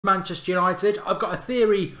Manchester United. I've got a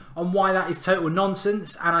theory on why that is total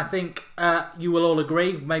nonsense, and I think you will all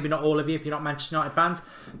agree, maybe not all of you if you're not Manchester United fans.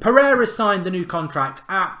 Pereira's signed the new contract.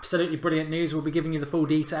 Absolutely brilliant news. We'll be giving you the full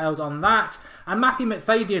details on that. And Matthew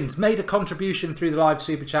McFadyen's made a contribution through the live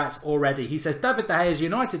super chats already. He says David De Gea's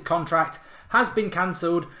United contract has been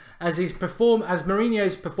cancelled as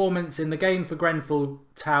Mourinho's performance in the game for Grenfell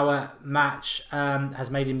Tower match has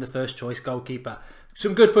made him the first choice goalkeeper.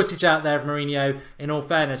 Some good footage out there of Mourinho, in all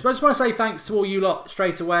fairness. But I just want to say thanks to all you lot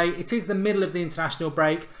straight away. It is the middle of the international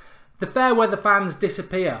break. The fair weather fans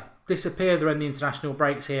disappear when the international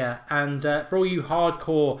break's here. And for all you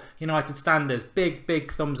hardcore United standers,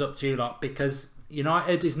 big thumbs up to you lot, because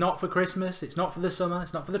United is not for Christmas, it's not for the summer,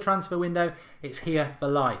 it's not for the transfer window, it's here for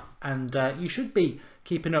life. And you should be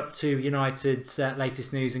keeping up to United's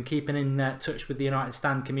latest news and keeping in touch with the United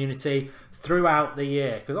stand community throughout the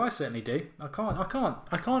year, because I certainly do. I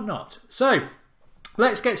can't not. So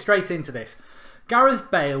let's get straight into this. Gareth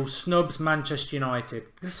Bale snubs Manchester United.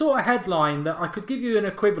 The sort of headline that I could give you an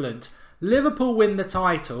equivalent: Liverpool win the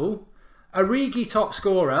title, Origi top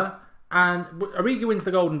scorer, and Origi wins the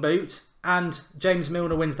Golden Boot, and James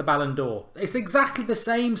Milner wins the Ballon d'Or. It's exactly the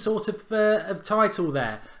same sort of title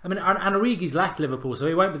there. I mean, and Origi's left Liverpool, so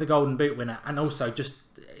he won't be the Golden Boot winner. And also, just,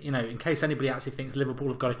 in case anybody actually thinks Liverpool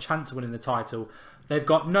have got a chance of winning the title, they've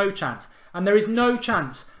got no chance. And there is no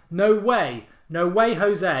chance, no way,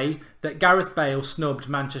 Jose, that Gareth Bale snubbed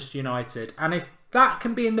Manchester United. And if that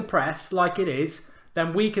can be in the press, like it is,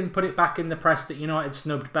 then we can put it back in the press that United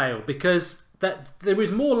snubbed Bale, because there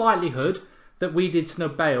is more likelihood that we did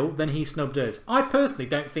snub Bale than he snubbed us. I personally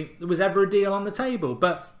don't think there was ever a deal on the table,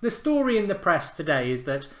 but the story in the press today is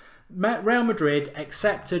that Real Madrid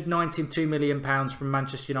accepted £92 million from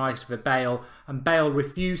Manchester United for Bale, and Bale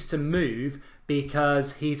refused to move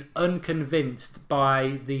because he's unconvinced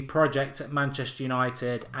by the project at Manchester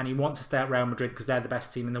United and he wants to stay at Real Madrid because they're the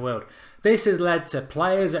best team in the world. This has led to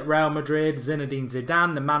players at Real Madrid, Zinedine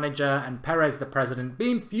Zidane, the manager, and Perez, the president,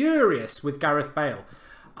 being furious with Gareth Bale.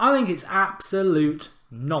 I think it's absolute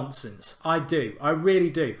nonsense. I do. I really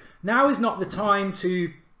do. Now is not the time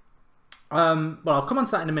to... well, I'll come on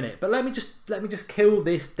to that in a minute, but let me just kill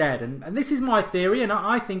this dead. And this is my theory, and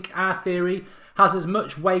I think our theory has as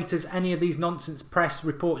much weight as any of these nonsense press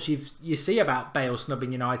reports you see about Bale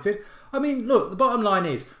snubbing United. I mean, look, the bottom line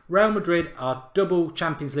is Real Madrid are double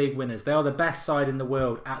Champions League winners. They are the best side in the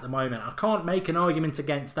world at the moment. I can't make an argument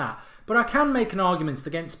against that. But I can make an argument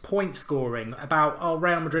against point scoring about, oh,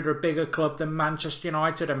 Real Madrid are a bigger club than Manchester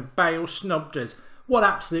United and Bale snubbed us. What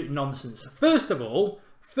absolute nonsense. First of all,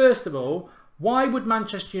 why would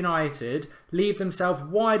Manchester United leave themselves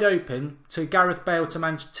wide open to Gareth Bale to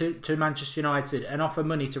Manchester United and offer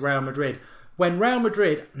money to Real Madrid? When Real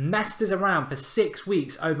Madrid messed us around for 6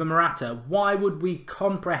 weeks over Morata, why would we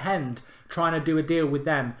comprehend trying to do a deal with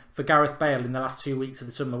them for Gareth Bale in the last 2 weeks of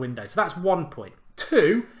the summer window? So that's one point.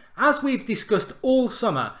 Two, as we've discussed all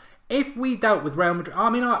summer, if we dealt with Real Madrid...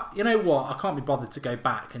 I mean, you know what? I can't be bothered to go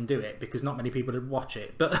back and do it because not many people would watch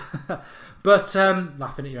it. But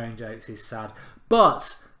laughing at your own jokes is sad.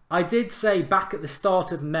 But I did say back at the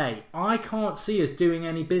start of May, I can't see us doing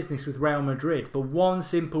any business with Real Madrid for one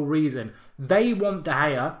simple reason. They want De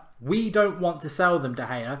Gea. We don't want to sell them De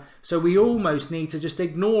Gea. So we almost need to just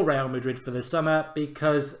ignore Real Madrid for the summer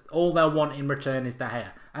because all they'll want in return is De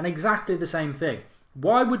Gea. And exactly the same thing.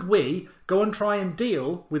 Why would we go and try and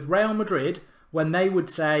deal with Real Madrid when they would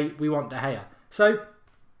say we want De Gea? So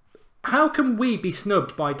how can we be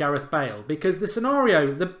snubbed by Gareth Bale? Because the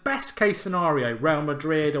scenario, the best case scenario Real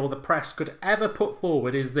Madrid or the press could ever put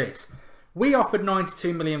forward is this. We offered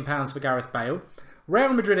 £92 million for Gareth Bale.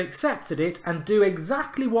 Real Madrid accepted it and do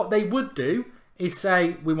exactly what they would do is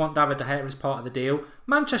say we want David De Gea as part of the deal.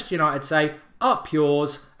 Manchester United say up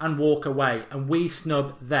yours and walk away, and we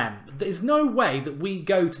snub them. There's no way that we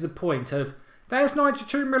go to the point of there's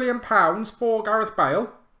 £92 million for Gareth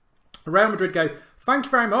Bale. Real Madrid go, thank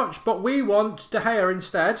you very much, but we want De Gea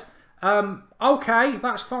instead. Okay,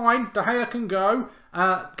 that's fine. De Gea can go.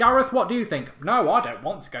 Gareth, what do you think? No, I don't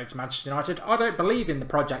want to go to Manchester United. I don't believe in the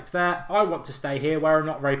project there. I want to stay here where I'm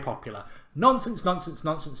not very popular. Nonsense, nonsense,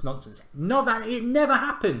 nonsense, nonsense. No, it never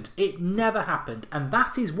happened. It never happened. And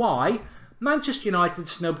that is why Manchester United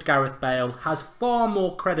snubbed Gareth Bale has far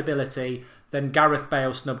more credibility than Gareth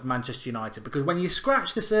Bale snubbed Manchester United. Because when you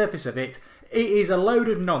scratch the surface of it, it is a load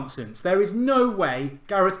of nonsense. There is no way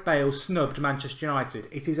Gareth Bale snubbed Manchester United.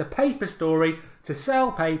 It is a paper story to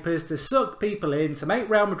sell papers, to suck people in, to make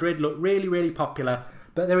Real Madrid look really, really popular.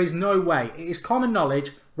 But there is no way. It is common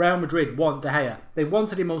knowledge Real Madrid want De Gea. They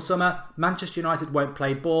wanted him all summer. Manchester United won't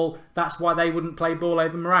play ball. That's why they wouldn't play ball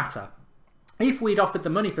over Morata. If we'd offered the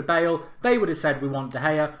money for Bale, they would have said we want De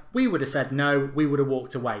Gea, we would have said no, we would have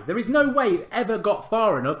walked away. There is no way it ever got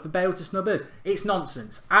far enough for Bale to snub us. It's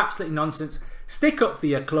nonsense, absolutely nonsense. Stick up for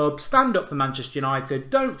your club, stand up for Manchester United,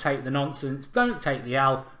 don't take the nonsense, don't take the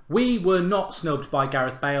L. We were not snubbed by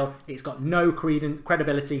Gareth Bale. It's got no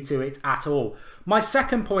credibility to it at all. My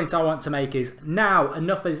second point I want to make is, now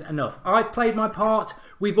enough is enough. I've played my part,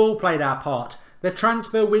 we've all played our part. The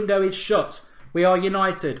transfer window is shut. We are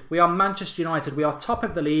United, we are Manchester United, we are top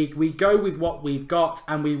of the league, we go with what we've got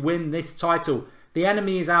and we win this title. The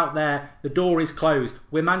enemy is out there, the door is closed.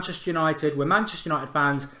 We're Manchester United, we're Manchester United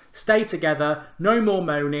fans, stay together, no more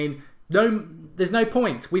moaning, there's no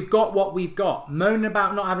point. We've got what we've got. Moaning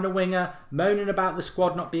about not having a winger, moaning about the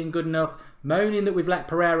squad not being good enough, moaning that we've let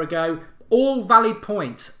Pereira go. All valid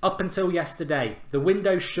points up until yesterday. The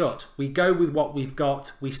window's shut. We go with what we've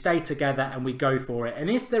got. We stay together and we go for it. And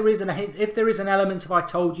if there is an element of I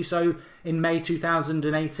told you so in May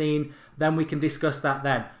 2018, then we can discuss that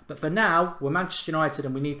then. But for now, we're Manchester United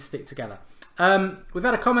and we need to stick together. We've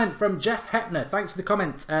had a comment from Jeff Hepner. Thanks for the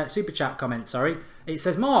comment, super chat comment, sorry. It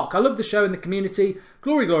says, Mark, I love the show and the community.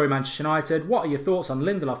 Glory, glory, Manchester United. What are your thoughts on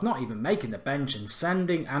Lindelof not even making the bench and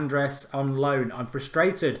sending Andres on loan? I'm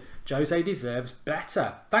frustrated. Jose deserves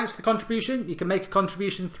better. Thanks for the contribution. You can make a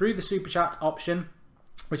contribution through the super chat option,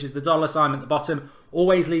 which is the $ at the bottom.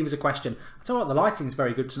 Always leave us a question. I tell you what, the lighting's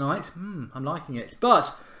very good tonight. I'm liking it.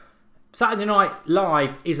 But Saturday Night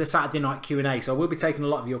Live is a Saturday night Q&A, so I will be taking a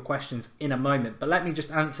lot of your questions in a moment. But let me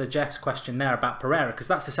just answer Jeff's question there about Pereira, because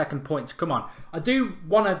that's the second point to come on. I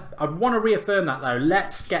want to reaffirm that though.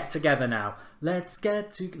 Let's get together now. Let's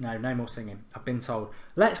get to... No more singing. I've been told.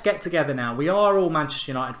 Let's get together now. We are all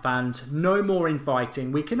Manchester United fans. No more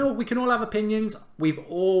infighting. We can all have opinions. We've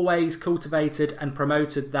always cultivated and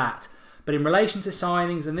promoted that. But in relation to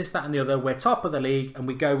signings and this, that and the other, we're top of the league and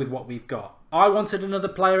we go with what we've got. I wanted another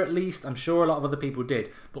player at least. I'm sure a lot of other people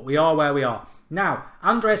did. But we are where we are. Now,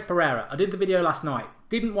 Andres Pereira. I did the video last night.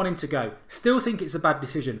 Didn't want him to go. Still think it's a bad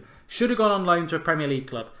decision. Should have gone on loan to a Premier League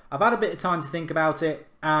club. I've had a bit of time to think about it.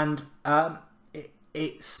 And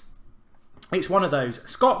it's one of those.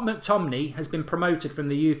 Scott McTominay has been promoted from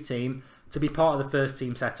the youth team to be part of the first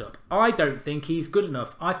team setup. I don't think he's good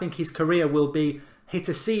enough. I think his career will hit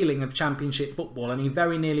a ceiling of Championship football, and he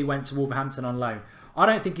very nearly went to Wolverhampton on loan. I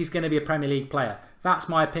don't think he's going to be a Premier League player. That's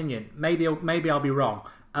my opinion. Maybe I'll be wrong.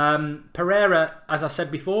 Pereira, as I said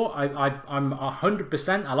before, I'm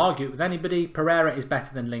 100%. I'll argue it with anybody. Pereira is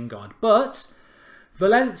better than Lingard. But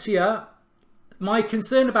Valencia, my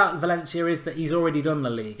concern about Valencia is that he's already done La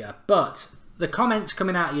Liga. But the comments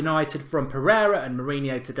coming out of United from Pereira and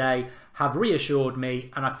Mourinho today have reassured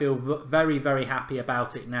me, and I feel very, very happy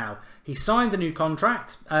about it now. He signed the new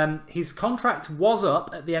contract. His contract was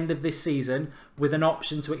up at the end of this season with an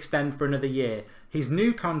option to extend for another year. His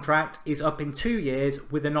new contract is up in 2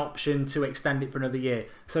 years with an option to extend it for another year.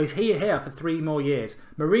 So he's here for 3 more years.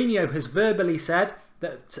 Mourinho has verbally said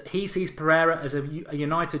that he sees Pereira as a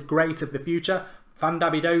United great of the future.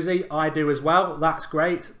 Fandabidozi, I do as well. That's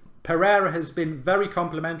great. Pereira has been very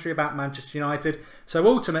complimentary about Manchester United. So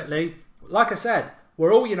ultimately, like I said,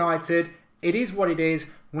 we're all United. It is what it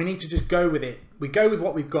is. We need to just go with it. We go with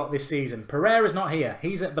what we've got this season. Pereira's not here.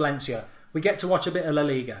 He's at Valencia. We get to watch a bit of La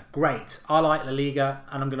Liga. Great. I like La Liga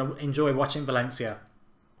and I'm going to enjoy watching Valencia.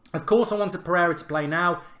 Of course, I wanted Pereira to play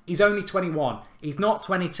now. He's only 21. He's not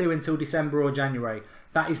 22 until December or January.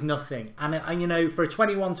 That is nothing. And you know, for a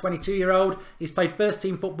 21, 22-year-old, he's played first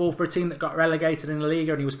team football for a team that got relegated in La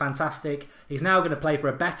Liga and he was fantastic. He's now going to play for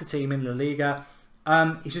a better team in La Liga.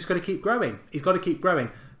 He's just got to keep growing. He's got to keep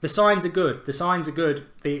growing. The signs are good. The signs are good.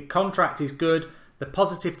 The contract is good. The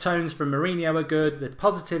positive tones from Mourinho are good. The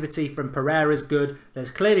positivity from Pereira is good.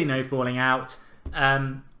 There's clearly no falling out.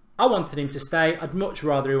 I wanted him to stay. I'd much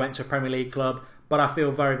rather he went to a Premier League club, but I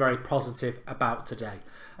feel very, very positive about today.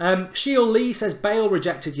 Sheil Lee says Bale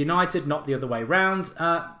rejected United, not the other way round.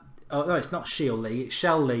 Oh, no, it's not Sheil Lee, it's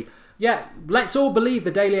Shell Lee. Yeah, let's all believe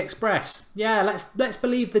the Daily Express. Yeah, let's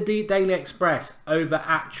believe the Daily Express over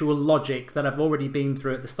actual logic that I've already been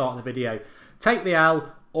through at the start of the video. Take the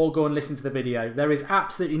L or go and listen to the video. There is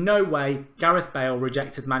absolutely no way Gareth Bale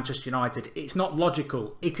rejected Manchester United. It's not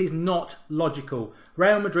logical. It is not logical.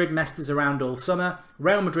 Real Madrid messed us around all summer.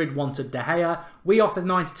 Real Madrid wanted De Gea. We offered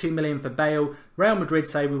 92 million for Bale. Real Madrid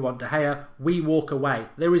say we want De Gea. We walk away.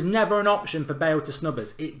 There is never an option for Bale to snub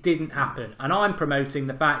us. It didn't happen. And I'm promoting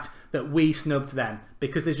the fact that we snubbed them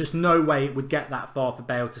because there's just no way it would get that far for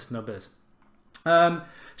Bale to snub us.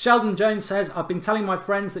 Sheldon Jones says, I've been telling my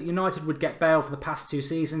friends that United would get Bale for the past 2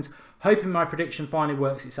 seasons, hoping my prediction finally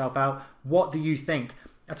works itself out. What do you think?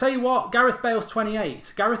 I tell you what, Gareth Bale's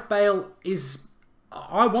 28. Gareth Bale is...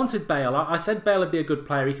 I wanted Bale. I said Bale would be a good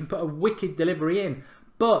player. He can put a wicked delivery in.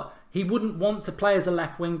 But he wouldn't want to play as a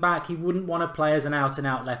left wing back. He wouldn't want to play as an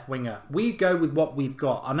out-and-out left winger. We go with what we've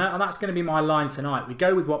got. I know, and that's going to be my line tonight. We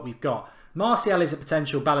go with what we've got. Martial is a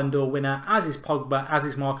potential Ballon d'Or winner, as is Pogba, as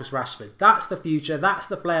is Marcus Rashford. That's the future. That's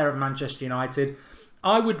the flair of Manchester United.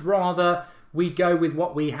 I would rather we go with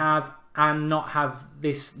what we have and not have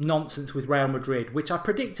this nonsense with Real Madrid, which I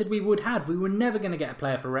predicted we would have. We were never going to get a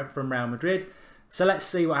player from Real Madrid. So let's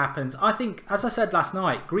see what happens. I think, as I said last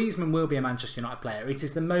night, Griezmann will be a Manchester United player. It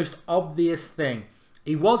is the most obvious thing.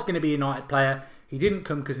 He was going to be a United player. He didn't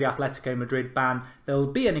come because of the Atletico Madrid ban. There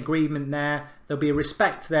will be an agreement there. There'll be a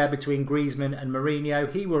respect there between Griezmann and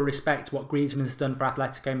Mourinho. He will respect what Griezmann's done for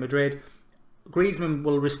Atletico Madrid. Griezmann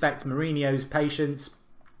will respect Mourinho's patience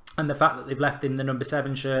and the fact that they've left him the number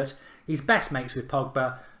 7 shirt. He's best mates with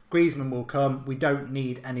Pogba. Griezmann will come. We don't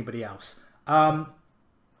need anybody else.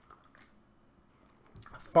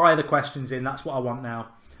 Fire the questions in. That's what I want now.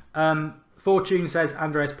 Fortune says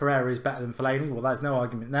Andres Pereira is better than Fellaini. Well, there's no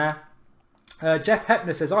argument there. Jeff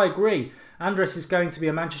Hepner says, I agree. Andres is going to be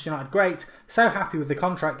a Manchester United great. So happy with the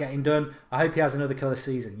contract getting done. I hope he has another killer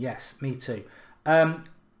season. Yes, me too.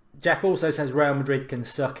 Jeff also says Real Madrid can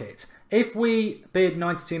suck it. If we bid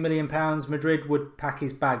 £92 million, Madrid would pack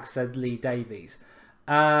his bags, said Lee Davies.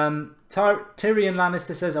 Tyrion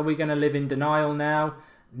Lannister says, are we going to live in denial now?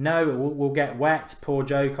 No, we'll get wet. Poor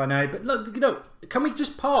joke, I know. But look, can we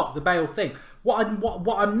just park the Bale thing? What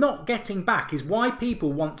I'm not getting back is why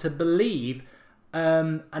people want to believe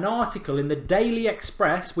an article in the Daily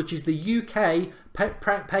Express, which is the UK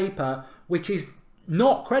paper, which is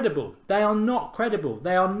not credible. They are not credible.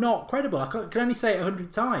 They are not credible. I can only say it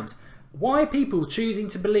 100 times. Why are people choosing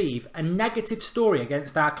to believe a negative story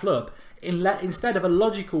against our club instead of a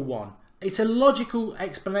logical one? It's a logical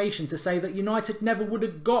explanation to say that United never would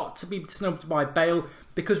have got to be snubbed by Bale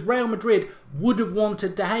because Real Madrid would have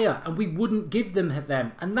wanted De Gea and we wouldn't give them.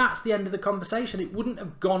 And that's the end of the conversation. It wouldn't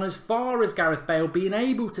have gone as far as Gareth Bale being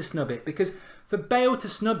able to snub it, because for Bale to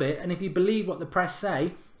snub it, and if you believe what the press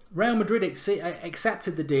say, Real Madrid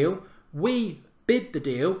accepted the deal, we bid the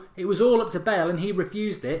deal, it was all up to Bale and he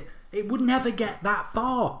refused it. It would never get that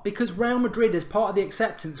far because Real Madrid, as part of the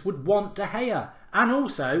acceptance, would want De Gea. And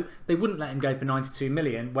also, they wouldn't let him go for 92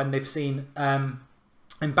 million when they've seen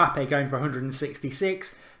Mbappe going for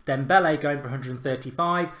 166, Dembele going for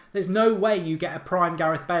 135. There's no way you get a prime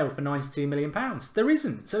Gareth Bale for 92 million pounds. There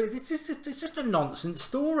isn't. So it's just a nonsense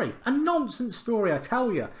story. A nonsense story, I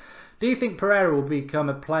tell you. Do you think Pereira will become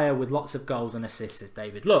a player with lots of goals and assists, says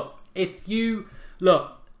David? Look,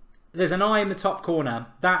 there's an eye in the top corner.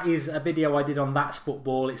 That is a video I did on That's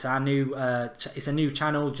Football. It's our new, it's a new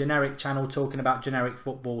channel, generic channel, talking about generic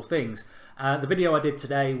football things. The video I did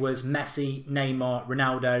today was Messi, Neymar,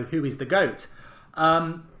 Ronaldo, who is the GOAT.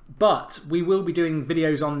 But we will be doing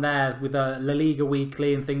videos on there with a La Liga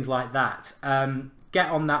Weekly and things like that. Get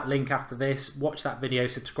on that link after this, watch that video,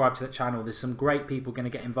 subscribe to the channel. There's some great people going to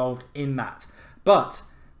get involved in that. But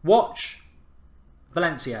watch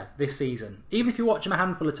Valencia this season. Even if you watch him a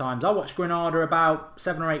handful of times. I watched Granada about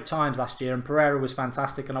 7 or 8 times last year and Pereira was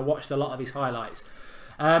fantastic and I watched a lot of his highlights.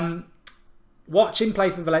 Watch him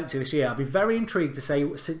play for Valencia this year. I'll be very intrigued to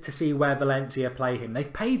see where Valencia play him.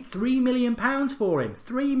 They've paid £3 million for him.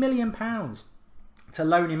 £3 million to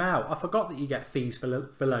loan him out. I forgot that you get fees for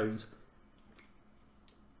loans.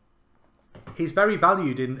 He's very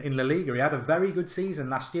valued in La Liga. He had a very good season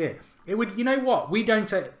last year. It would, you know what? We don't...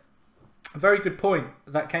 A very good point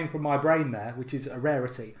that came from my brain there, which is a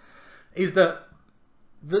rarity, is that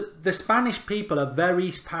the Spanish people are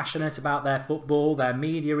very passionate about their football. Their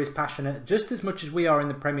media is passionate just as much as we are in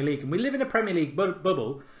the Premier League. And we live in a Premier League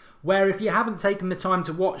bubble where if you haven't taken the time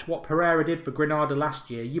to watch what Pereira did for Granada last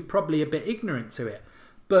year, you're probably a bit ignorant to it.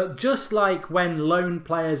 But just like when loan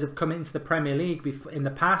players have come into the Premier League in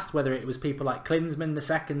the past, whether it was people like Klinsmann the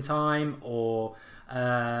second time or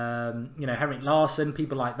Henrik Larsson,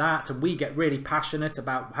 people like that, and we get really passionate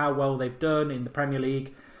about how well they've done in the Premier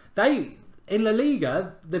League. In La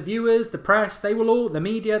Liga, the viewers, the press, the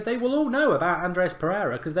media, they will all know about Andres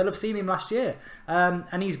Pereira because they'll have seen him last year,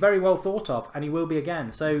 and he's very well thought of, and he will be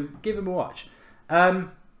again. So give him a watch.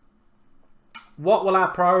 What will our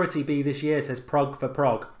priority be this year, says Prog for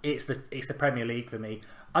Prog. It's the Premier League for me.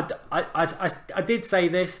 I did say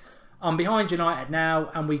this. I'm behind United now,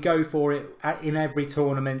 and we go for it in every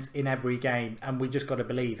tournament, in every game, and we just got to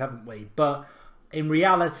believe, haven't we? But in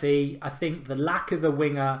reality, I think the lack of a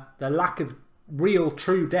winger, the lack of real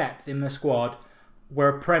true depth in the squad, we're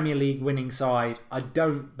a Premier League winning side. I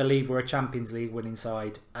don't believe we're a Champions League winning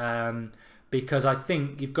side. because I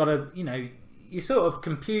think you've got to, you sort of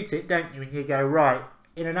compute it, don't you? And you go, right,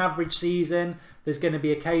 in an average season, there's going to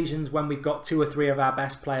be occasions when we've got 2 or 3 of our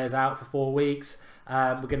best players out for 4 weeks.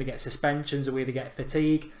 We're going to get suspensions, or we're going to get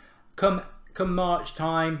fatigue. Come March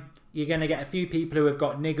time, you're going to get a few people who have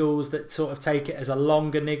got niggles that sort of take it as a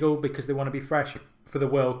longer niggle because they want to be fresh for the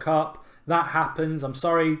World Cup. That happens. I'm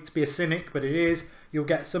sorry to be a cynic, but it is. You'll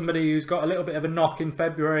get somebody who's got a little bit of a knock in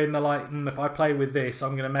February and they're like, if I play with this,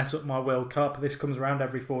 I'm going to mess up my World Cup. This comes around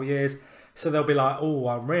every 4 years. So they'll be like, oh,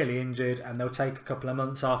 I'm really injured, and they'll take a couple of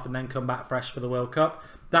months off and then come back fresh for the World Cup.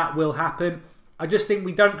 That will happen. I just think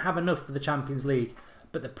we don't have enough for the Champions League.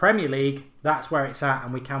 But the Premier League, that's where it's at,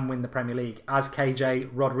 and we can win the Premier League, as KJ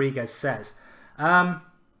Rodriguez says. And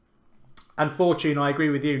Fortune, I agree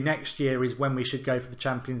with you, next year is when we should go for the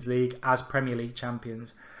Champions League as Premier League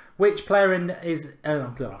champions. Which player is...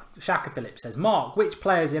 Oh, God. Shaka Phillips says, Mark, which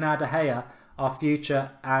players in our De Gea are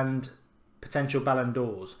future and potential Ballon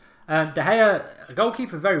d'Ors? De Gea, a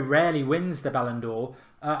goalkeeper, very rarely wins the Ballon d'Or.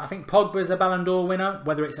 I think Pogba's a Ballon d'Or winner.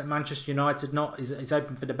 Whether it's at Manchester United or not is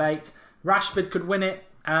open for debate. Rashford could win it,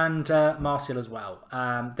 and Martial as well.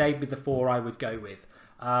 They'd be the 4 I would go with.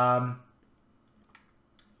 I'm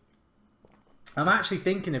actually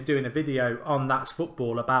thinking of doing a video on That's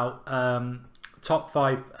Football about top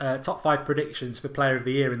five predictions for Player of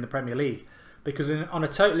the Year in the Premier League. Because on a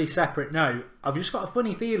totally separate note, I've just got a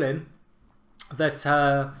funny feeling that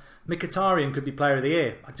Mkhitaryan could be Player of the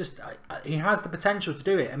Year. He has the potential to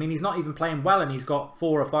do it. I mean, he's not even playing well, and he's got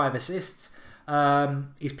 4 or 5 assists.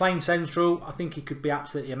 He's playing central. I think he could be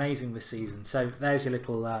absolutely amazing this season. So there's your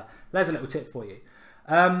little tip for you.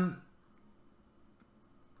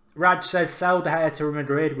 Raj says, sell De Gea to Real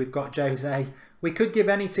Madrid. We've got Jose. We could give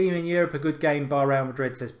any team in Europe a good game bar Real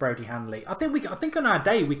Madrid, says Brody Hanley. I think on our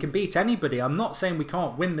day we can beat anybody. I'm not saying we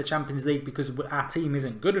can't win the Champions League because our team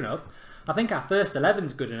isn't good enough. I think our first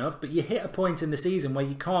 11's good enough, but you hit a point in the season where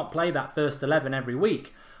you can't play that first 11 every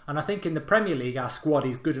week. And I think in the Premier League our squad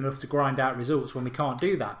is good enough to grind out results when we can't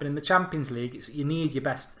do that. But in the Champions League, you need your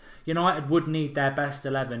best. United would need their best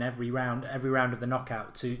 11 every round of the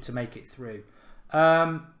knockout to make it through.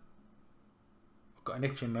 I've got an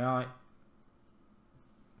itch in my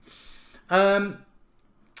eye.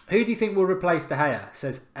 Who do you think will replace De Gea?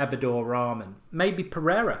 Says Abador Rahman. Maybe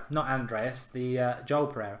Pereira, not Andreas, the Joel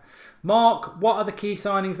Pereira. Mark, what are the key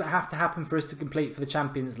signings that have to happen for us to complete for the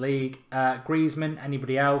Champions League? Griezmann,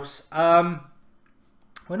 anybody else? We're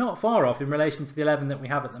not far off in relation to the 11 that we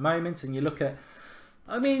have at the moment. And you look at...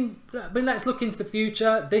 I mean, let's look into the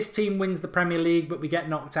future. This team wins the Premier League, but we get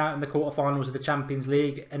knocked out in the quarterfinals of the Champions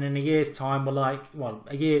League. And in a year's time, we're like, well,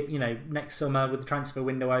 a year, next summer with the transfer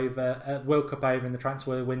window over, World Cup over and the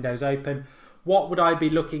transfer windows open, what would I be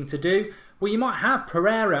looking to do? Well, you might have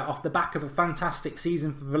Pereira off the back of a fantastic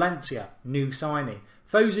season for Valencia, new signing.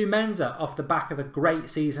 Fosu Mensah off the back of a great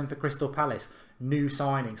season for Crystal Palace, new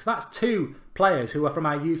signing. So that's 2 players who are from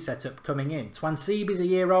our youth setup coming in. Twansibi's a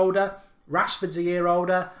year older. Rashford's a year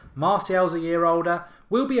older, Martial's a year older.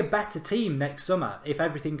 We'll be a better team next summer if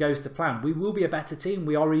everything goes to plan. We will be a better team.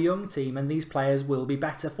 We are a young team, and these players will be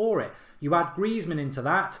better for it. You add Griezmann into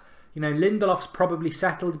that. Lindelof's probably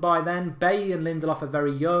settled by then. Bailly and Lindelof are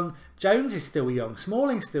very young. Jones is still young.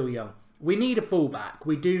 Smalling's still young. We need a fullback.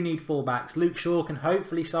 We do need fullbacks. Luke Shaw can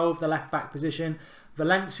hopefully solve the left-back position.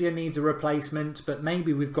 Valencia needs a replacement, but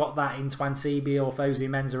maybe we've got that in Twansibi or Fosu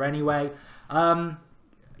Mensah anyway.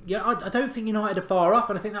 I don't think United are far off,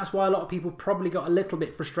 and I think that's why a lot of people probably got a little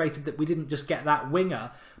bit frustrated that we didn't just get that winger,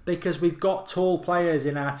 because we've got tall players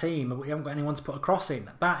in our team but we haven't got anyone to put a cross in.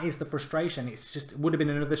 That is the frustration. It would have been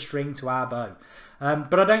another string to our bow.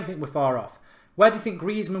 But I don't think we're far off. Where do you think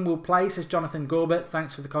Griezmann will play, says Jonathan Gorbett.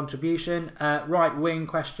 Thanks for the contribution. Right wing,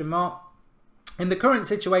 question mark. In the current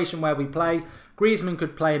situation where we play, Griezmann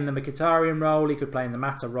could play in the Mkhitaryan role, he could play in the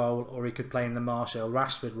Mata role, or he could play in the Martial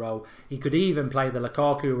Rashford role. He could even play the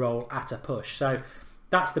Lukaku role at a push. So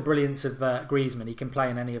that's the brilliance of Griezmann. He can play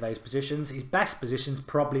in any of those positions. His best position's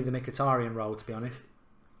probably the Mkhitaryan role, to be honest.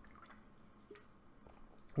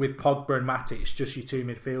 With Pogba and Matic, just your 2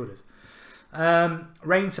 midfielders.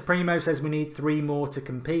 Reign Supremo says we need 3 more to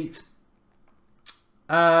compete.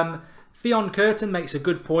 Theon Curtin makes a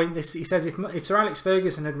good point. He says if Sir Alex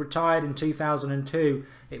Ferguson had retired in 2002,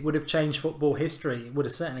 it would have changed football history. It would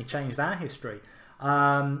have certainly changed our history.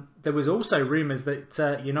 There was also rumours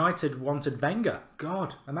that United wanted Wenger.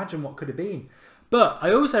 God, imagine what could have been. But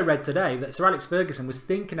I also read today that Sir Alex Ferguson was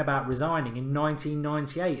thinking about resigning in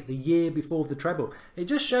 1998, the year before the treble. It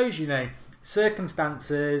just shows,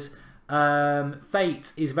 circumstances,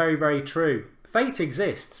 fate is very, very true. Fate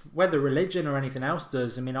exists, whether religion or anything else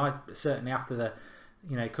does. I mean, I certainly after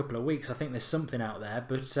you know, couple of weeks. I think there's something out there.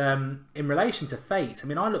 But in relation to fate, I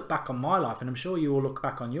mean, I look back on my life, and I'm sure you all look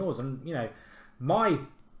back on yours, and you know, my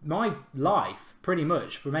life pretty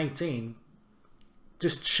much from 18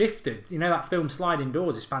 just shifted. You know, that film Sliding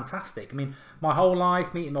Doors is fantastic. I mean, my whole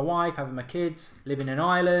life, meeting my wife, having my kids, living in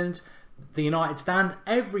Ireland, the United Stand,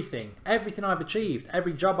 everything I've achieved,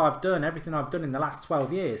 every job I've done, everything I've done in the last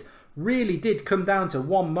 12 years really did come down to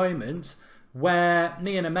one moment where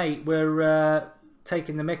me and a mate were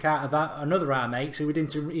taking the mick out of another of our mates who we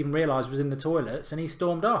didn't even realise was in the toilets, and he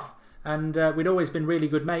stormed off. And we'd always been really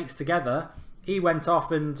good mates together. He went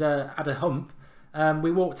off and had a hump.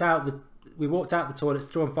 We walked out the toilets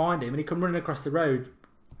to try and find him, and he come running across the road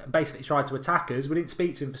and basically tried to attack us. We didn't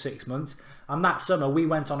speak to him for 6 months, and that summer we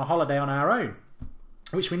went on a holiday on our own,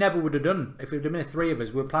 which we never would have done if it would have been 3 of us.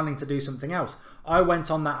 We were planning to do something else. I went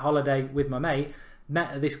on that holiday with my mate,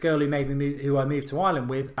 met this girl who I moved to Ireland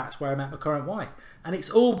with. That's where I met my current wife, and it's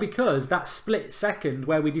all because that split second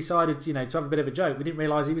where we decided, you know, to have a bit of a joke. We didn't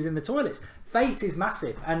realise he was in the toilets. Fate is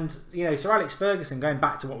massive, and you know, Sir Alex Ferguson, going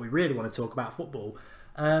back to what we really want to talk about, football.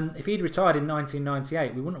 If he'd retired in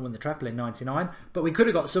 1998, we wouldn't have won the treble in 99, but we could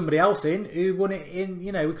have got somebody else in who won it in,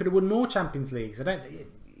 you know, we could have won more Champions Leagues.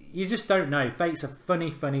 You just don't know. Fate's a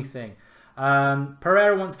funny thing.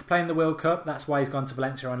 Pereira wants to play in the World Cup. That's why he's gone to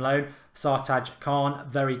Valencia on loan. Sartaj Khan,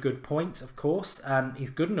 very good point, of course.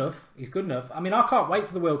 He's good enough. He's good enough. I mean, I can't wait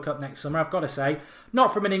for the World Cup next summer, I've got to say.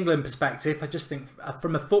 Not from an England perspective. I just think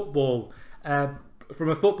from a football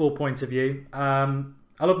point of view,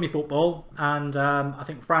 I love me football, and I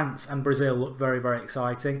think France and Brazil look very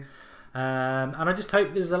exciting. And I just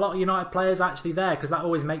hope there's a lot of United players actually there, because that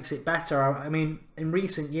always makes it better. I mean, in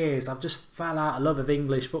recent years, I've just fell out of love of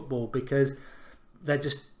English football because they're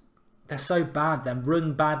so bad. They're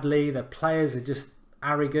run badly. Their players are just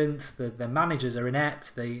arrogant. Their managers are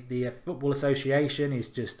inept. The Football Association is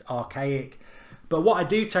just archaic. But what I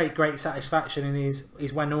do take great satisfaction in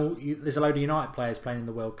is when there's a load of United players playing in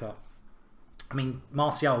the World Cup. I mean,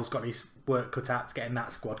 Martial's got his work cut out to get in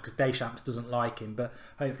that squad because Deschamps doesn't like him, but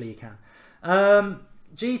hopefully he can.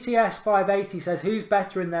 GTS 580 says, who's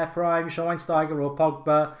better in their prime, Schweinsteiger or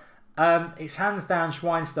Pogba? It's hands down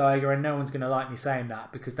Schweinsteiger, and no one's going to like me saying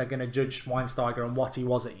that because they're going to judge Schweinsteiger on what he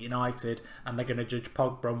was at United, and they're going to judge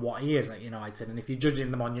Pogba on what he is at United. And if you're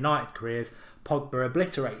judging them on United careers, Pogba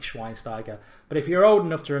obliterates Schweinsteiger. But if you're old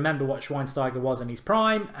enough to remember what Schweinsteiger was in his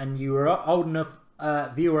prime, and you were old enough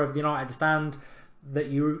viewer of the United Stand that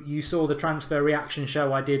you saw the transfer reaction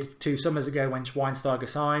show I did 2 summers ago when Schweinsteiger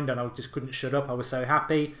signed, and I just couldn't shut up. I was so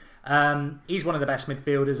happy. He's one of the best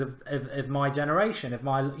midfielders of my generation, of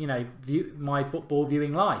my my football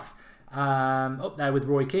viewing life, up there with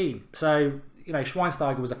Roy Keane. So you know,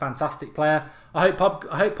 Schweinsteiger was a fantastic player. I hope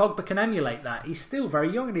Pogba can emulate that. He's still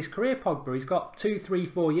very young in his career, Pogba. He's got 2, 3,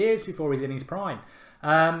 4 years before he's in his prime.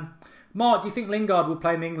 Mark, do you think Lingard will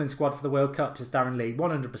play in the England squad for the World Cup? Says Darren Lee.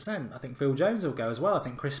 100%. I think Phil Jones will go as well. I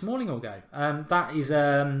think Chris Smalling will go. That is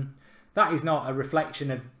not a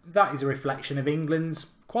reflection of. That is a reflection of England's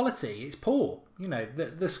quality. It's poor. You know,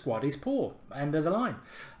 the squad is poor. End of the line.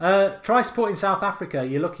 Try supporting South Africa.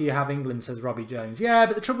 You're lucky you have England, says Robbie Jones. Yeah,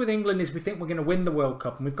 but the trouble with England is we think we're going to win the World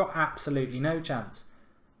Cup, and we've got absolutely no chance.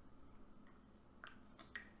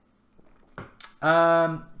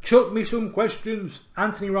 Chuck me some questions.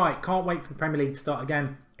 Anthony Wright, can't wait for the Premier League to start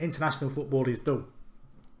again. International football is dull.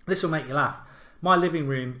 This will make you laugh. My living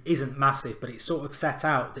room isn't massive, but it's sort of set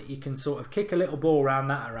out that you can sort of kick a little ball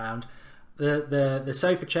around. The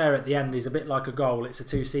sofa chair at the end is a bit like a goal. It's a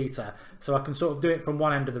 2-seater, so I can sort of do it from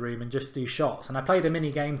one end of the room and just do shots. And I played a mini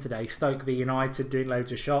game today, Stoke v United, doing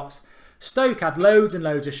loads of shots. Stoke had loads and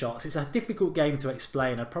loads of shots. It's a difficult game to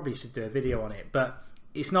explain. I probably should do a video on it, but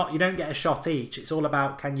it's not, you don't get a shot each. It's all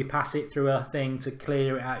about, can you pass it through a thing to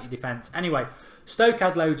clear it out your defence. Anyway, Stoke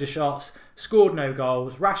had loads of shots, scored no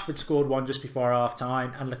goals. Rashford scored one just before half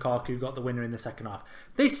time, and Lukaku got the winner in the second half.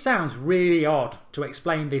 This sounds really odd to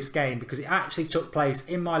explain this game because it actually took place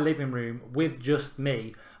in my living room with just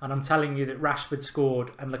me, and I'm telling you that Rashford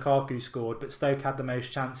scored and Lukaku scored, but Stoke had the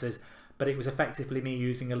most chances. But it was effectively me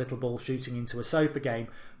using a little ball shooting into a sofa game,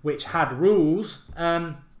 which had rules,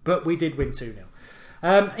 but we did win 2-0.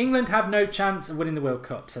 England have no chance of winning the World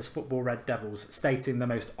Cup, says Football Red Devils, stating the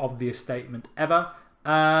most obvious statement ever.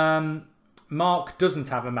 Mark doesn't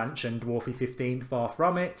have a mansion, Dwarfy 15, far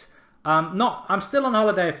from it. I'm still on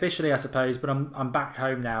holiday officially, I suppose, but I'm back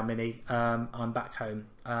home now, Minnie. I'm back home.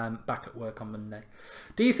 back at work on Monday.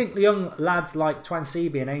 Do you think the young lads like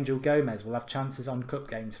Twansibi and Angel Gomez will have chances on cup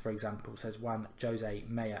games, for example, says Juan Jose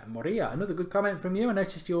Maya Moria. Another good comment from you. I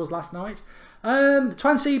noticed yours last night.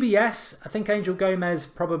 Twansibi, yes. I think Angel Gomez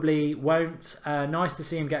probably won't. Nice to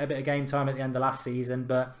see him get a bit of game time at the end of last season,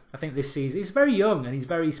 but I think this season, he's very young and he's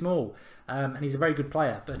very small, and he's a very good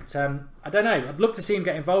player. But I don't know. I'd love to see him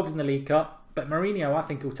get involved in the League Cup, but Mourinho, I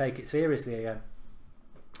think he'll take it seriously again.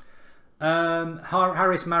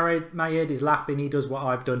 Harris Mayed is laughing. He does what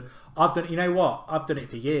I've done. You know what? I've done it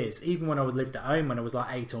for years. Even when I lived at home, when I was like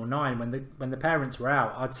 8 or 9, when the parents were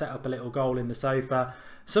out, I'd set up a little goal in the sofa.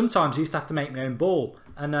 Sometimes I used to have to make my own ball,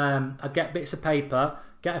 and I'd get bits of paper,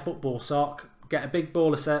 get a football sock, get a big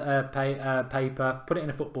ball of paper, put it in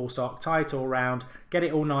a football sock, tie it all round, get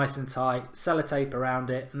it all nice and tight, sellotape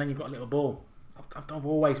around it, and then you've got a little ball. I've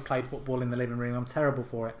always played football in the living room. I'm terrible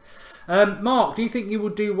for it. Mark, do you think you will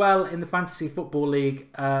do well in the Fantasy Football League?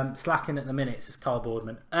 Slacking at the minute, says Carl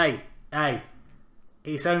Boardman. Hey,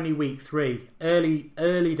 it's only week 3.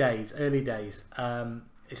 Early days.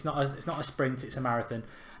 It's not a sprint, it's a marathon.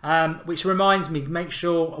 Which reminds me, make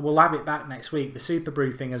sure we'll have it back next week. The Super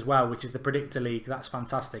Brew thing as well, which is the Predictor League. That's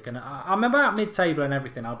fantastic. And I'm about mid-table and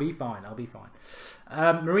everything. I'll be fine.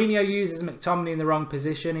 Mourinho uses McTominay in the wrong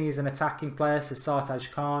position. He's an attacking player, says Sartaj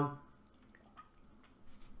Khan.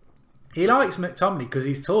 He likes McTominay because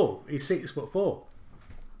he's tall. He's 6'4".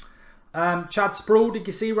 Chad Sproul, did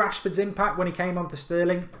you see Rashford's impact when he came on for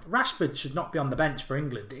Sterling? Rashford should not be on the bench for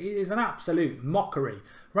England. It is an absolute mockery.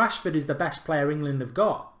 Rashford is the best player England have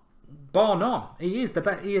got, bar none. He is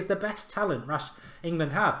the best talent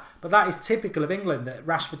England have. But that is typical of England, that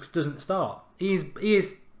Rashford doesn't start. He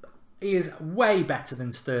is way better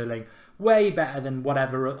than Sterling, way better than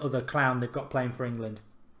whatever other clown they've got playing for England.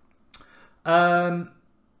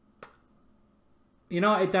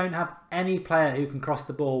 United don't have any player who can cross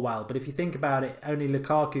the ball well, but if you think about it, only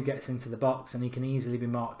Lukaku gets into the box and he can easily be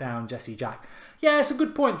marked down. Jesse Jack. Yeah, it's a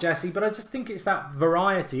good point, Jesse, but I just think it's that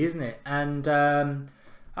variety, isn't it? And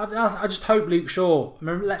I just hope Luke Shaw,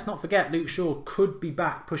 let's not forget, Luke Shaw could be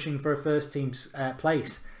back pushing for a first team's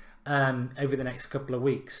place over the next couple of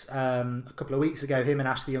weeks. A couple of weeks ago, him and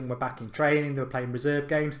Ashley Young were back in training. They were playing reserve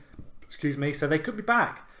games, so they could be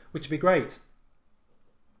back, which would be great.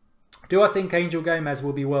 Do I think Angel Gomez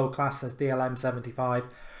will be world class, says DLM75?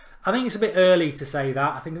 I think it's a bit early to say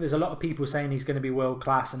that. I think there's a lot of people saying he's going to be world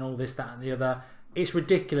class and all this, that and the other. It's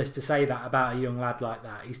ridiculous to say that about a young lad like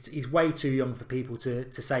that. He's way too young for people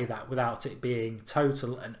to say that without it being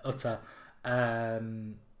total and utter,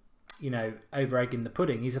 over-egging the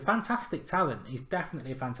pudding. He's a fantastic talent. He's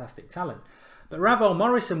definitely a fantastic talent. But Ravel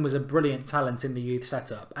Morrison was a brilliant talent in the youth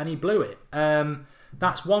setup, and he blew it.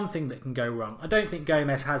 That's one thing that can go wrong. I don't think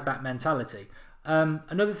Gomez has that mentality.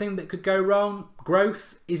 Another thing that could go wrong,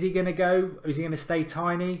 growth. Is he going to go, or is he going to stay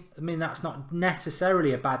tiny? I mean, that's not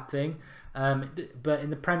necessarily a bad thing. But in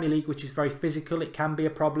the Premier League, which is very physical, it can be a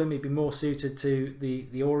problem. He'd be more suited to the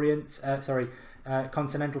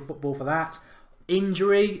continental football for that.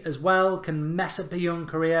 Injury as well can mess up a young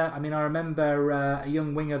career. I mean, I remember a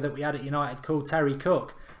young winger that we had at United called Terry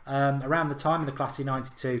Cook around the time of the Class of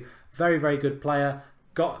 '92. Very, very good player.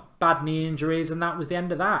 Got bad knee injuries, and that was the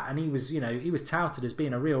end of that. And he was touted as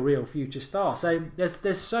being a real future star. So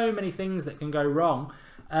there's so many things that can go wrong.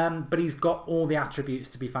 But he's got all the attributes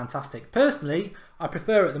to be fantastic. Personally, I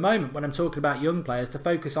prefer at the moment, when I'm talking about young players, to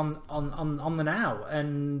focus on the now,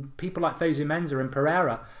 and people like Fosu Mensah and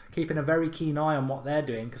Pereira, keeping a very keen eye on what they're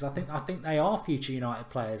doing, because I think they are future United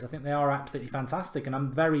players. I think they are absolutely fantastic, and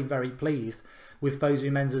I'm very, very pleased with Fosu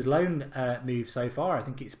Mensah's loan move so far. I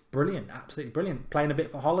think it's brilliant, absolutely brilliant. Playing a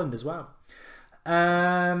bit for Holland as well.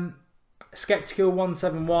 Skeptical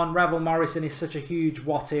 171. Ravel Morrison is such a huge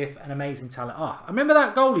what if, an amazing talent. I remember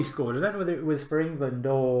that goal he scored. I don't know whether it was for England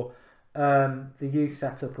or the youth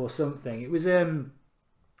setup or something. It was a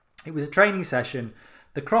training session.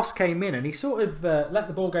 The cross came in and he sort of let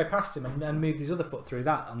the ball go past him and moved his other foot through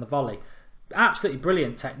that on the volley. Absolutely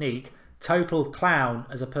brilliant technique. Total clown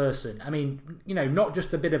as a person. I mean, not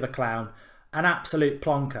just a bit of a clown, an absolute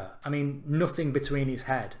plonker. I mean, nothing between his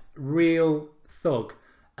head. Real thug.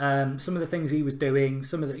 Some of the things he was doing,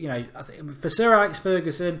 some of the, I think for Sir Alex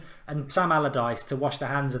Ferguson and Sam Allardyce to wash their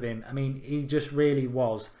hands of him, I mean, he just really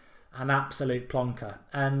was an absolute plonker.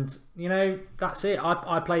 And, that's it.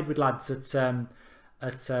 I played with lads at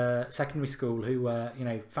secondary school who were,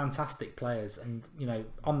 fantastic players and,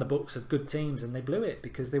 on the books of good teams, and they blew it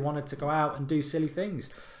because they wanted to go out and do silly things.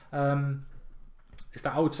 It's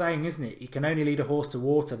that old saying, isn't it? You can only lead a horse to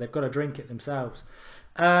water. They've got to drink it themselves.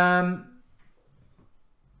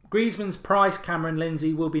 Griezmann's price, Cameron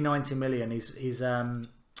Lindsay, will be 90 million.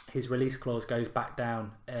 His release clause goes back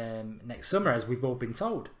down next summer, as we've all been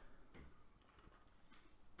told.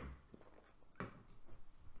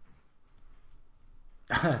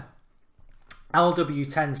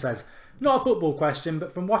 LW10 says, not a football question,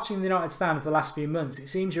 but from watching the United stand for the last few months, it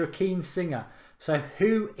seems you're a keen singer. So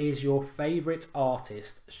who is your favourite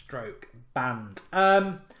artist stroke band?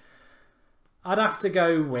 I'd have to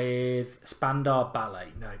go with Spandau Ballet.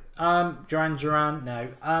 No. Duran Duran. No.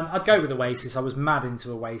 I'd go with Oasis. I was mad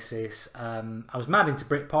into Oasis. I was mad into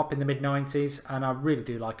Britpop in the mid-90s, and I really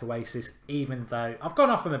do like Oasis, even though I've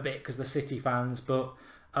gone off them a bit because they're City fans, but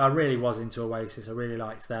I really was into Oasis. I really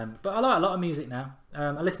liked them. But I like a lot of music now.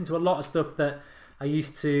 I listen to a lot of stuff that I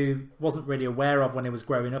wasn't really aware of when I was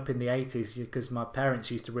growing up in the 80s, because my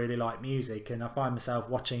parents used to really like music, and I find myself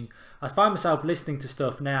listening to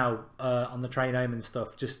stuff now on the train home and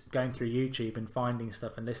stuff, just going through YouTube and finding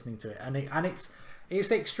stuff and listening to it, and it's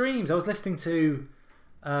extremes. I was listening to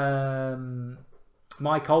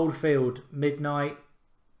Mike Oldfield, Midnight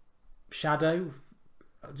Shadow,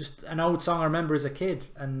 just an old song I remember as a kid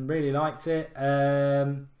and really liked it.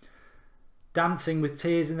 Dancing with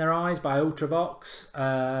Tears in Their Eyes by Ultravox.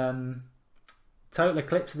 Total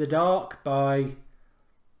Eclipse of the Dark by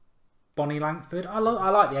Bonnie Langford. I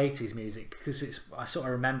like the 80s music because I sort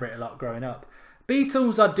of remember it a lot growing up.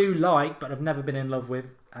 Beatles I do like, but I've never been in love with.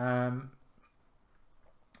 I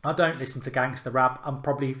don't listen to gangster rap. I'm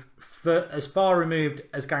probably as far removed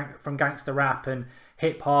as from gangster rap and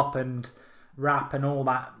hip hop and rap and all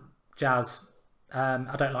that jazz.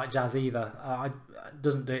 I don't like jazz either. It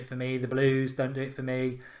doesn't do it for me. The blues don't do it for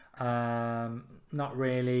me. Not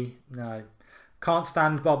really. No. Can't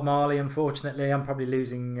stand Bob Marley, unfortunately. I'm probably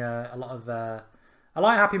losing a lot of... I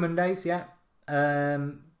like Happy Mondays, yeah. I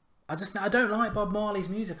don't like Bob Marley's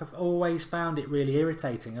music. I've always found it really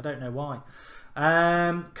irritating. I don't know why.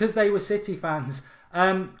 Because they were City fans.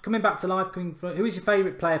 Coming back to life, who is your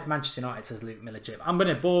favourite player for Manchester United, says Luke Millerchip. I'm going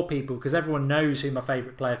to bore people because everyone knows who my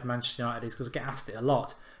favourite player for Manchester United is, because I get asked it a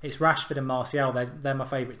lot. It's Rashford and Martial. They're my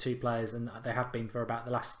favourite two players, and they have been for about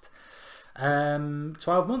the last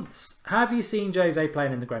 12 months. Have you seen Jose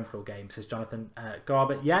playing in the Grenfell game, says Jonathan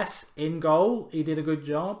Garbutt. Yes, in goal. He did a good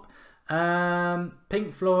job.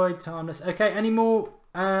 Pink Floyd, Timeless. Okay, any more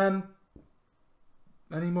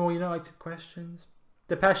United questions?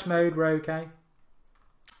 Depeche Mode were okay.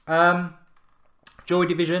 Joy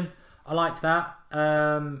Division, I liked that.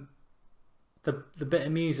 The bit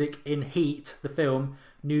of music in Heat, the film,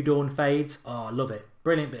 New Dawn Fades. Oh, I love it.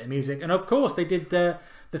 Brilliant bit of music. And of course they did the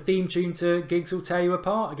theme tune to Gigs Will Tear You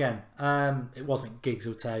Apart again. It wasn't Gigs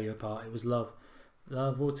Will Tear You Apart, it was Love.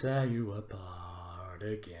 Love will tear you apart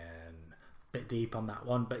again. Bit deep on that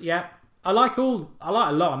one. But yeah, I like a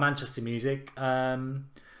lot of Manchester music. As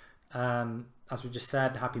we just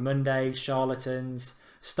said, Happy Monday, Charlatans,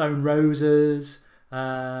 Stone Roses.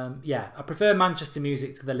 Yeah, I prefer Manchester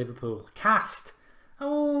music to the Liverpool cast.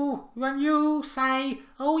 Oh, when you say,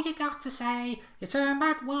 oh, you got to say, you turn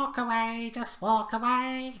back, walk away, just walk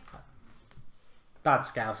away. Bad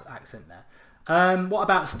Scouse accent there. What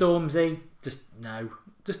about Stormzy? Just no.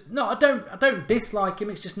 I don't dislike him.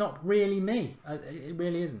 It's just not really me. It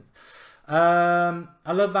really isn't. I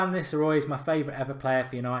love Van Nistelrooy. He's my favourite ever player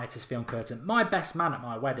for United, says Fionn Curtin. My best man at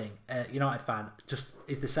my wedding, United fan, just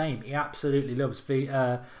is the same. He absolutely loves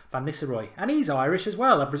Van Nistelrooy. And he's Irish as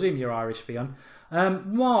well. I presume you're Irish, Fionn.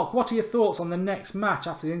 Mark, what are your thoughts on the next match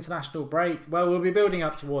after the international break? Well, we'll be building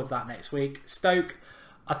up towards that next week. Stoke,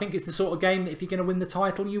 I think it's the sort of game that if you're going to win the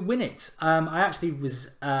title, you win it. I actually was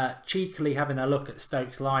cheekily having a look at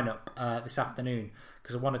Stoke's lineup this afternoon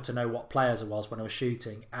because I wanted to know what players it was when I was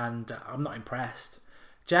shooting, and I'm not impressed.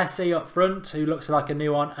 Jesse up front, who looks like a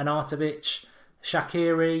new one, Arnautovic,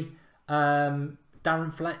 Shaqiri,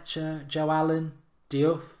 Darren Fletcher, Joe Allen,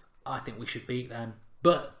 Diouf. I think we should beat them.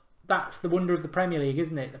 But that's the wonder of the Premier League,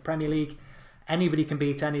 isn't it? The Premier League, anybody can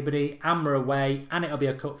beat anybody, and we're away, and it'll be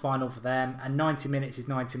a cup final for them, and 90 minutes is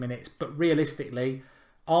 90 minutes. But realistically,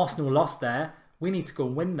 Arsenal lost there. We need to go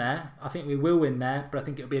and win there. I think we will win there, but I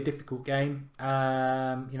think it'll be a difficult game.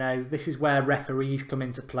 This is where referees come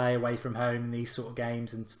into play away from home in these sort of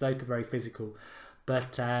games, and Stoke are very physical.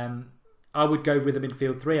 But I would go with a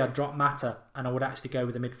midfield three. I'd drop Mata, and I would actually go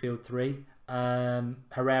with a midfield three.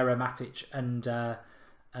 Herrera, Matic, and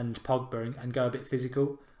Pogba, and go a bit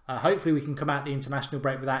physical. Hopefully we can come out the international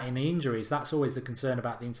break without any injuries. That's always the concern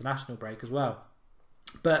about the international break as well.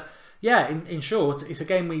 But yeah, in short, it's a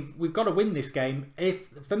game we've got to win this game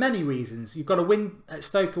for many reasons. You've got to win at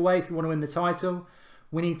Stoke away if you want to win the title.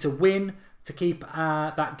 We need to win to keep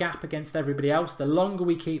that gap against everybody else. The longer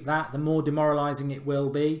we keep that, the more demoralising it will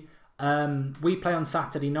be. We play on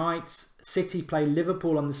Saturday nights. City play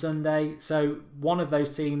Liverpool on the Sunday. So one of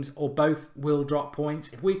those teams or both will drop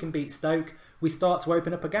points. If we can beat Stoke, we start to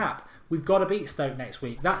open up a gap. We've got to beat Stoke next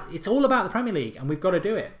week. It's all about the Premier League, and we've got to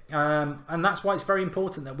do it. And that's why it's very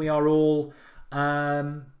important that we are all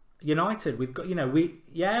united. We've got,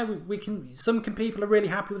 we can. Some people are really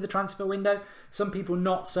happy with the transfer window. Some people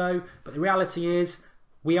not so. But the reality is,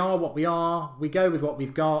 we are what we are. We go with what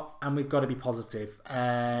we've got, and we've got to be positive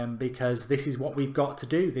because this is what we've got to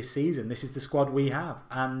do this season. This is the squad we have,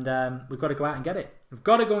 and we've got to go out and get it. We've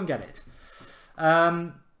got to go and get it.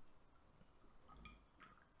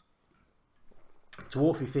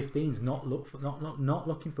 Dwarfy 15's not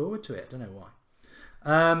looking forward to it. I don't know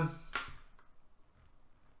why.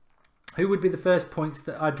 Who would be the first points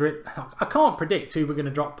that I drip? I can't predict who we're going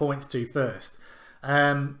to drop points to first.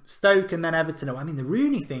 Stoke and then Everton. I mean, the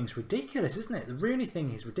Rooney thing's ridiculous, isn't it? The Rooney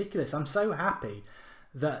thing is ridiculous. I'm so happy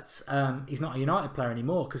that he's not a United player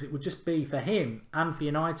anymore, because it would just be for him and for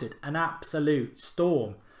United an absolute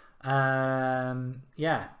storm. I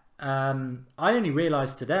only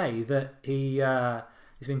realised today that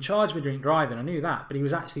he's been charged with drink driving. I knew that, but he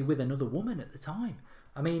was actually with another woman at the time.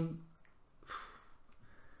 I mean,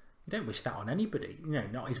 you don't wish that on anybody,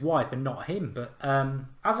 not his wife and not him. But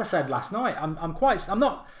as I said last night,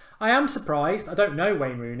 I am surprised. I don't know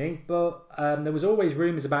Wayne Rooney, but there was always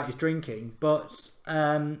rumours about his drinking. But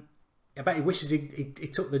I bet he wishes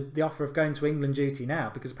he took the offer of going to England duty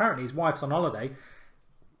now, because apparently his wife's on holiday.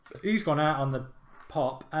 He's gone out on the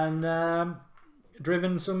pop and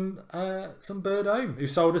driven some bird home who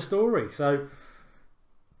sold a story. So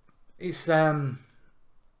it's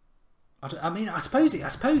I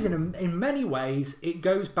suppose in many ways it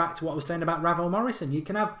goes back to what I was saying about Ravel Morrison. You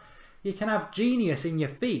can have genius in your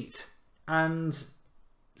feet and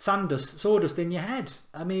sawdust in your head.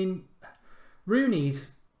 I mean,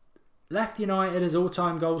 Rooney's left United as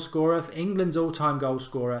all-time goal scorer, England's all-time goal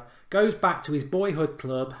scorer, goes back to his boyhood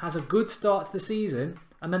club, has a good start to the season,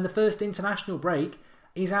 and then the first international break,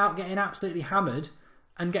 he's out getting absolutely hammered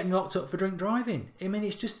and getting locked up for drink driving. I mean,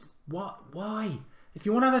 it's just, why? If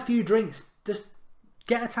you want to have a few drinks, just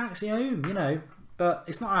get a taxi home, But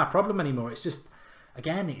it's not our problem anymore. It's just,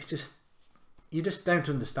 again, you just don't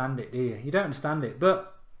understand it, do you? You don't understand it.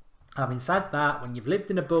 But having said that, when you've lived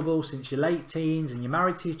in a bubble since your late teens and you're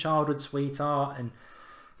married to your childhood sweetheart and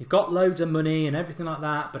you've got loads of money and everything like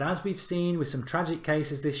that, but as we've seen with some tragic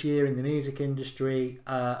cases this year in the music industry,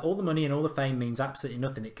 all the money and all the fame means absolutely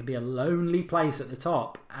nothing. It can be a lonely place at the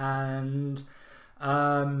top, and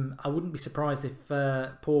I wouldn't be surprised if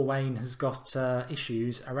poor Wayne has got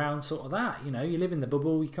issues around sort of that. You live in the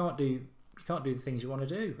bubble, you can't do the things you want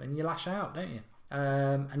to do, and you lash out, don't you?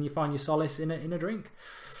 And you find your solace in a drink.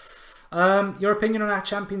 Your opinion on our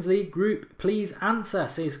Champions League group, please answer,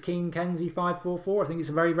 says King Kenzie 544. I think it's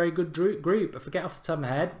a very, very good group. I forget off the top of my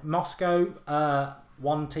head. Moscow,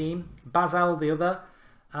 one team. Basel, the other.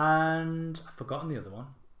 And I've forgotten the other one.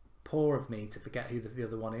 Poor of me to forget who the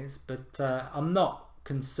other one is. But I'm not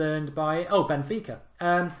concerned by it. Oh, Benfica.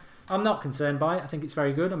 I'm not concerned by it. I think it's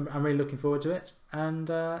very good. I'm really looking forward to it. And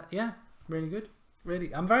yeah, really good.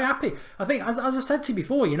 Really, I'm very happy. I think, as I've said to you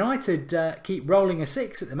before, United keep rolling a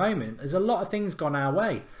 6 at the moment. There's a lot of things gone our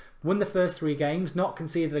way. Won the first 3 games, not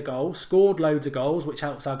conceded a goal, scored loads of goals, which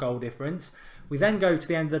helps our goal difference. We then go to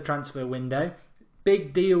the end of the transfer window.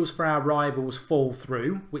 Big deals for our rivals fall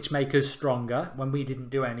through, which make us stronger when we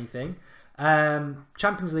didn't do anything.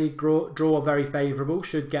 Champions League draw very favourable,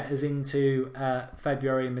 should get us into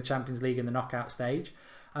February in the Champions League in the knockout stage.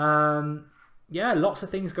 Yeah, lots of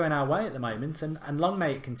things going our way at the moment, and long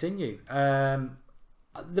may it continue. The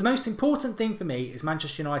most important thing for me is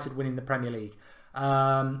Manchester United winning the Premier League.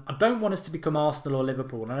 I don't want us to become Arsenal or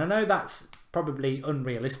Liverpool, and I know that's probably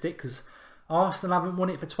unrealistic because Arsenal haven't won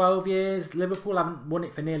it for 12 years, Liverpool haven't won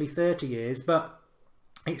it for nearly 30 years, but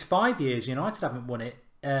it's 5 years United haven't won it,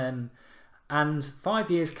 and 5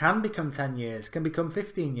 years can become 10 years, can become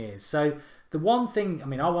 15 years. So the one thing, I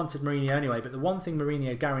mean, I wanted Mourinho anyway, but the one thing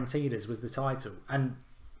Mourinho guaranteed us was the title. And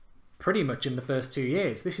pretty much in the first 2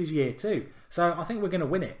 years. This is year 2. So I think we're going to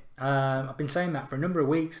win it. I've been saying that for a number of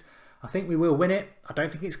weeks. I think we will win it. I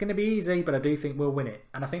don't think it's going to be easy, but I do think we'll win it.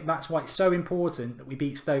 And I think that's why it's so important that we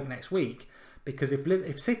beat Stoke next week. Because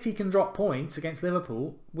if City can drop points against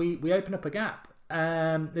Liverpool, we open up a gap.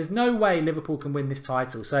 There's no way Liverpool can win this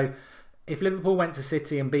title. So if Liverpool went to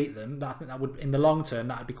City and beat them, I think that would, in the long term,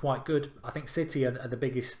 that would be quite good. I think City are the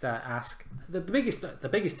biggest ask. The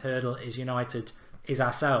biggest hurdle is United, is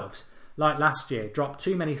ourselves. Like last year, dropped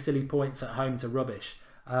too many silly points at home to rubbish.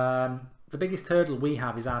 the biggest hurdle we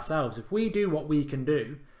have is ourselves. If we do what we can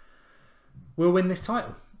do, we'll win this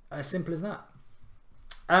title. As simple as that.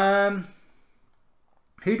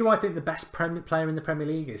 Who do I think the best player in the Premier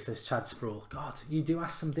League is, says Chad Sproul. God, you do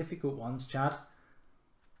ask some difficult ones, Chad.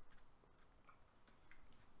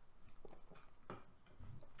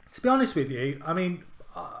 To be honest with you, I mean,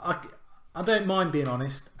 I don't mind being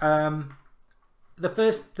honest. The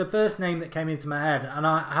first name that came into my head, and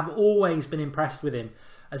I have always been impressed with him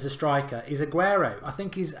as a striker, is Aguero. I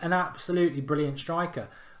think he's an absolutely brilliant striker.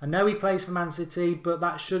 I know he plays for Man City, but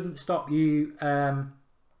that shouldn't stop you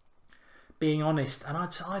being honest. And I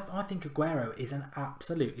think Aguero is an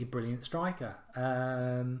absolutely brilliant striker.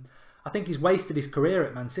 I think he's wasted his career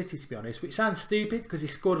at Man City, to be honest, which sounds stupid because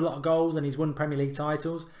he's scored a lot of goals and he's won Premier League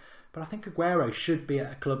titles. But I think Aguero should be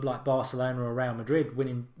at a club like Barcelona or Real Madrid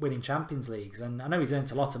winning Champions Leagues. And I know he's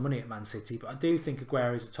earned a lot of money at Man City, but I do think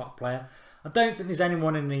Aguero is a top player. I don't think there's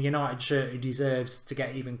anyone in a United shirt who deserves to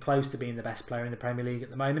get even close to being the best player in the Premier League at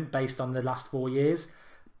the moment, based on the last 4 years.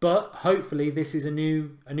 But hopefully this is a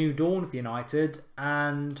new dawn for United,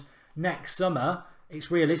 and next summer it's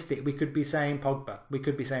realistic. We could be saying Pogba, we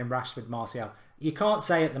could be saying Rashford, Martial. You can't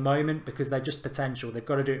say at the moment because they're just potential. They've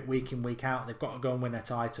got to do it week in, week out. They've got to go and win a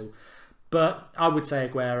title. But I would say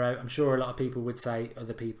Aguero. I'm sure a lot of people would say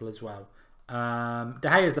other people as well. De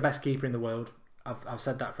Gea is the best keeper in the world. I've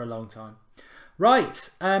said that for a long time. Right,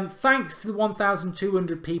 thanks to the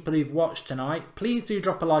 1,200 people who've watched tonight. Please do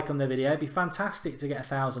drop a like on the video. It'd be fantastic to get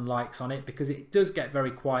 1,000 likes on it because it does get very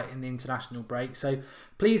quiet in the international break. So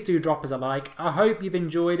please do drop us a like. I hope you've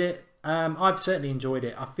enjoyed it. I've certainly enjoyed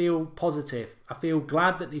it. I feel positive. I feel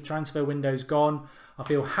glad that the transfer window's gone. I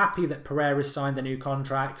feel happy that Pereira's signed a new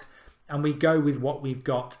contract. And we go with what we've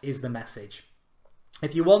got is the message.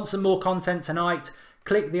 If you want some more content tonight,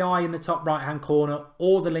 click the eye in the top right hand corner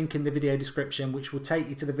or the link in the video description, which will take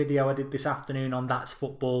you to the video I did this afternoon on That's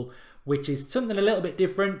Football, which is something a little bit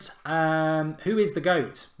different. Who is the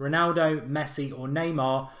GOAT? Ronaldo, Messi or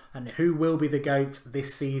Neymar? And who will be the GOAT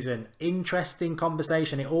this season? Interesting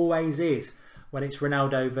conversation. It always is when it's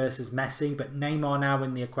Ronaldo versus Messi, but Neymar now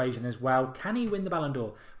in the equation as well. Can he win the Ballon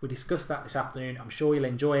d'Or? We discussed that this afternoon. I'm sure you'll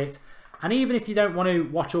enjoy it. And even if you don't want to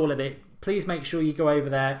watch all of it, please make sure you go over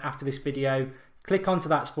there after this video, click onto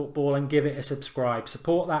That's Football and give it a subscribe.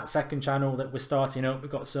 Support that second channel that we're starting up.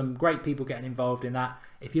 We've got some great people getting involved in that.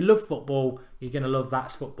 If you love football, you're going to love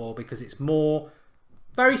That's Football because it's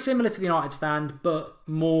very similar to the United Stand, but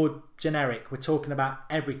more generic. We're talking about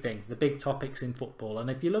everything, the big topics in football. And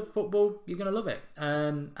if you love football, you're going to love it.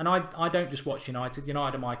 And I don't just watch United.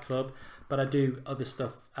 United are my club, but I do other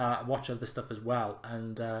stuff, watch other stuff as well.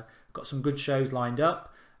 And got some good shows lined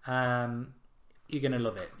up. You're going to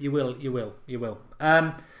love it. You will.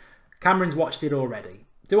 Cameron's watched it already.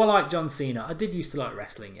 Do I like John Cena? I did used to like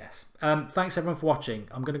wrestling, yes. Thanks everyone for watching.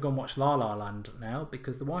 I'm going to go and watch La La Land now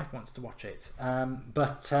because the wife wants to watch it.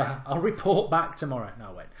 But I'll report back tomorrow.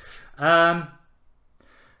 No, wait.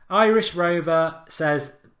 Irish Rover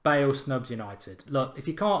says Bale snubs United. Look, if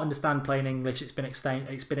you can't understand plain English, it's been explained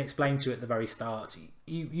to you at the very start.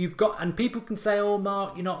 You've got, and people can say, oh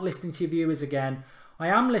Mark, you're not listening to your viewers again. I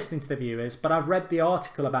am listening to the viewers, but I've read the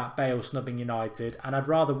article about Bale snubbing United and I'd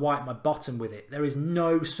rather wipe my bottom with it. There is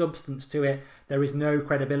no substance to it. There is no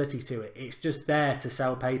credibility to it. It's just there to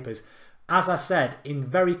sell papers. As I said, in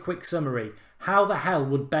very quick summary, how the hell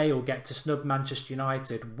would Bale get to snub Manchester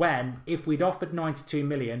United when, if we'd offered 92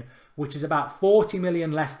 million, which is about 40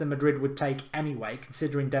 million less than Madrid would take anyway,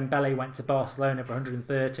 considering Dembele went to Barcelona for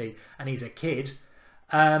 130 and he's a kid,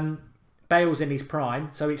 Bale's in his prime,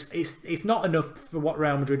 so it's not enough for what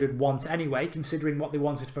Real Madrid would want anyway, considering what they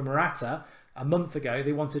wanted for Morata. A month ago,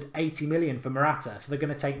 they wanted 80 million for Morata, so they're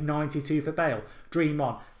going to take 92 for Bale. Dream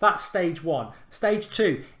on. That's stage one. Stage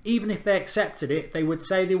two, even if they accepted it, they would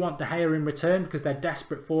say they want De Gea in return because they're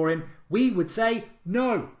desperate for him. We would say,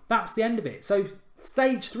 no, that's the end of it. So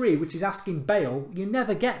stage three, which is asking Bale, you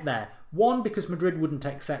never get there. One, because Madrid wouldn't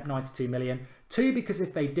accept 92 million. Two, because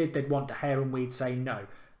if they did, they'd want De Gea and we'd say no.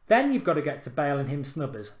 Then you've got to get to Bale and him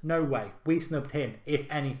snubbers. No way. We snubbed him, if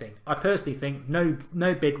anything. I personally think no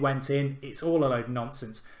bid went in. It's all a load of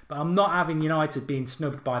nonsense. But I'm not having United being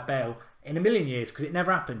snubbed by Bale in a million years because it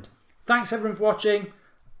never happened. Thanks everyone for watching.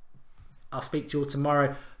 I'll speak to you all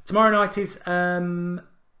tomorrow. Tomorrow night is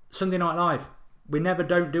Sunday Night Live. We never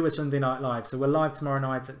don't do a Sunday Night Live. So we're live tomorrow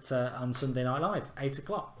night on Sunday Night Live, 8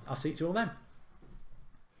 o'clock. I'll speak to you all then.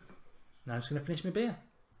 Now I'm just going to finish my beer.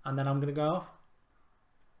 And then I'm going to go off.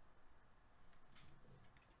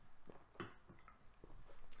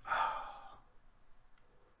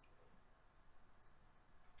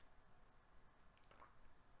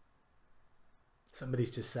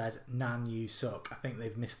 Somebody's just said, Nan, you suck. I think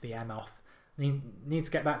they've missed the M off. Need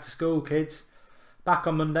to get back to school, kids. Back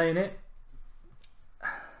on Monday, innit?